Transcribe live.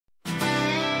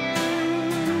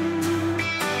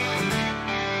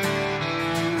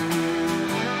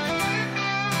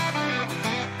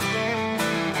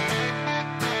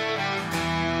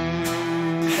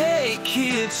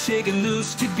breaking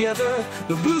loose together.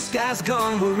 The blue sky's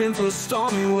gone, we're in for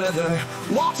stormy weather.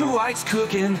 Walter White's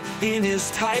cooking in his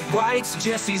tight whites.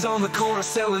 Jesse's on the corner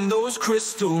selling those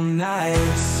crystal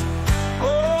knives.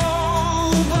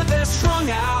 Oh, but they're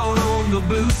strung out on the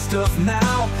blue stuff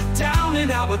now. Down in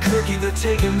Albuquerque, they're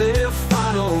taking their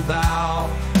final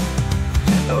bow.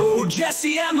 Oh,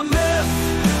 Jessie and the Meth,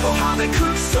 oh how they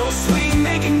cook so sweet,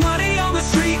 making money on the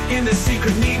street in the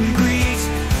secret meet and greet.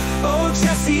 Oh,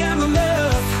 Jessie and the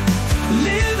Meth,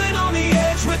 living on the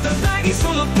edge with the baggies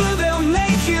full of blue, they'll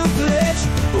make you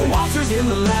pledge. Walter's in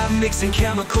the lab mixing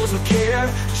chemicals with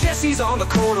care. Jessie's on the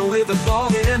corner with a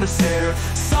ball in his hair.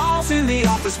 Saul's in the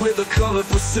office with a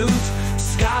colorful suit.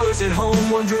 Skylar's at home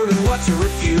wondering what to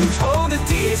refute. Oh, the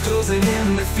DA's closing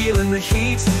in, they're feeling the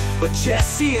heat. But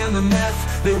Jessie and the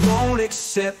Meth, they won't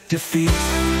accept defeat.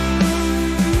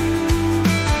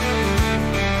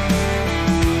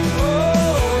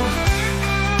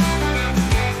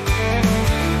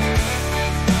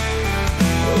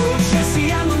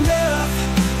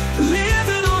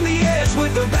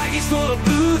 The baggies full of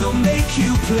blue, they'll make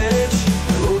you pledge.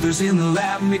 Others in the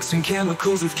lab mixing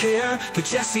chemicals with care. But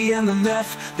Jessie and the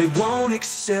Meth, they won't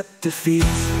accept defeat.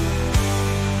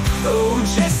 Oh,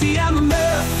 Jessie and the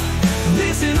Meth,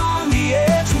 living on the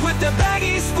edge with their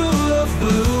baggies full of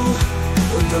blue.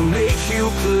 They'll make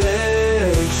you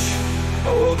pledge.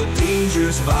 Oh, the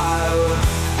danger's vile.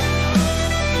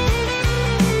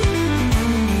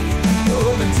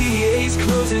 Oh, the DA's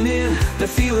closing in, they're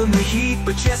feeling the heat.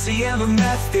 But Jessie and the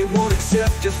Meth, they won't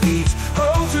accept defeat.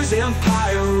 Walter's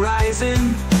empire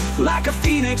rising like a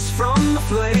phoenix from the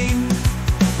flame.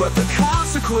 But the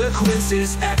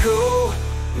consequences echo,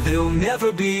 they'll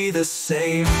never be the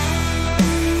same.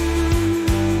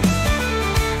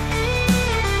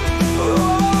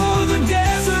 Oh, the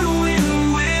desert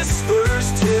wind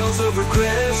whispers tales of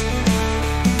regret.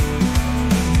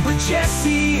 But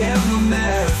Jessie and the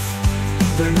Meth,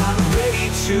 they're not ready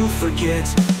to forget.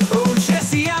 Oh,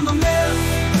 Jessie and the Meth,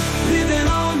 living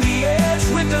on the edge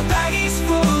with the baggies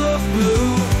full of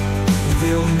blue.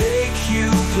 They'll make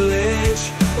you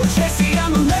pledge. Oh, Jessie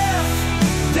and the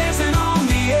Meth, dancing on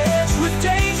the edge with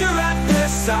danger at their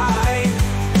side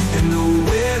and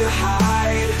nowhere to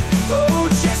hide. Oh,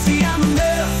 Jessie and the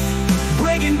Meth,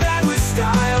 breaking bad with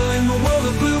style in the world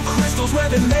of blue crystals where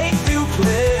they make you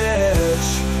pledge.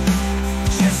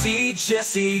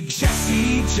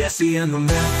 Jessie and the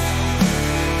Meth.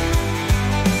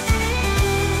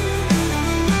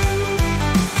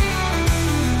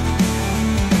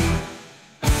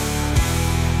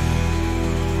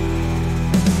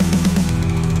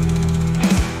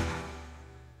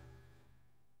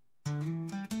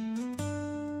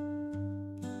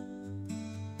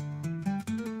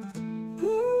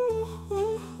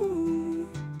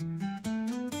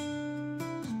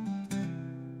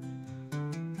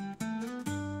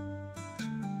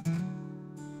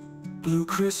 Blue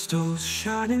crystals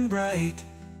shining bright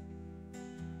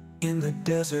in the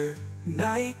desert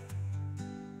night.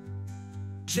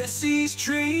 Jessie's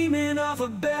dreaming of a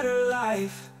better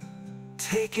life,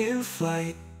 taking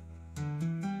flight.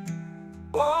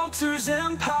 Walter's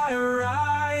empire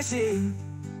rising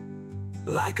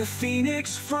like a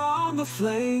phoenix from the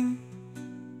flame.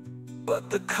 But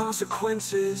the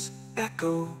consequences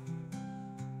echo,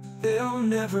 they'll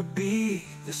never be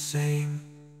the same.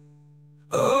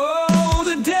 Oh,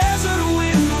 the desert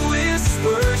wind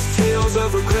whispers tales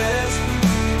of regret.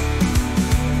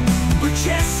 But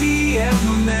Jessie and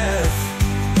the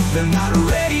Meth, they're not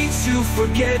ready to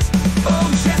forget.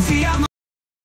 Oh, Jessie, I'm